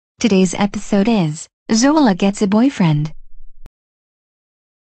Today's episode is Zola Gets a Boyfriend.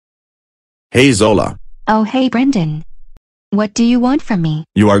 Hey Zola. Oh hey Brendan. What do you want from me?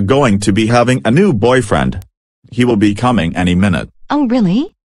 You are going to be having a new boyfriend. He will be coming any minute. Oh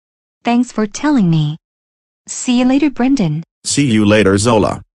really? Thanks for telling me. See you later Brendan. See you later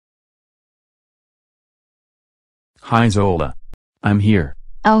Zola. Hi Zola. I'm here.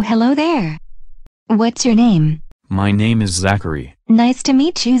 Oh hello there. What's your name? My name is Zachary. Nice to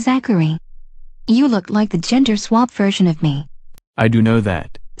meet you Zachary. You look like the gender swap version of me. I do know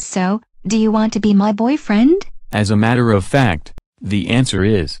that. So, do you want to be my boyfriend? As a matter of fact, the answer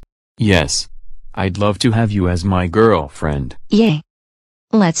is yes. I'd love to have you as my girlfriend. Yay.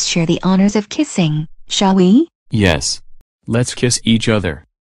 Let's share the honors of kissing, shall we? Yes. Let's kiss each other.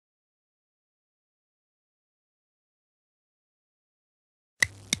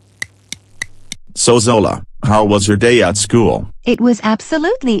 So Zola, how was your day at school? It was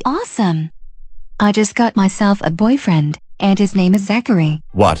absolutely awesome. I just got myself a boyfriend, and his name is Zachary.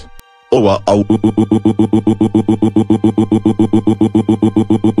 What?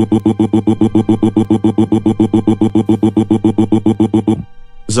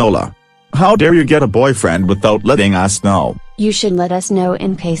 Zola, how dare you get a boyfriend without letting us know? You should let us know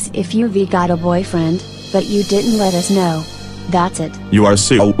in case if you've got a boyfriend, but you didn't let us know. That's it. You are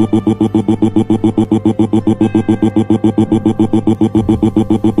so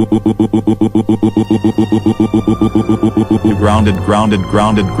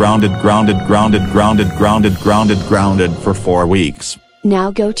grounded for 4 weeks.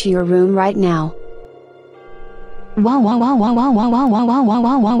 Now go to your room right now.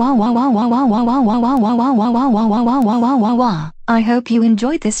 I hope you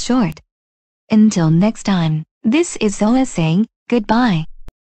enjoyed this short. Until next time, this is Zola saying goodbye.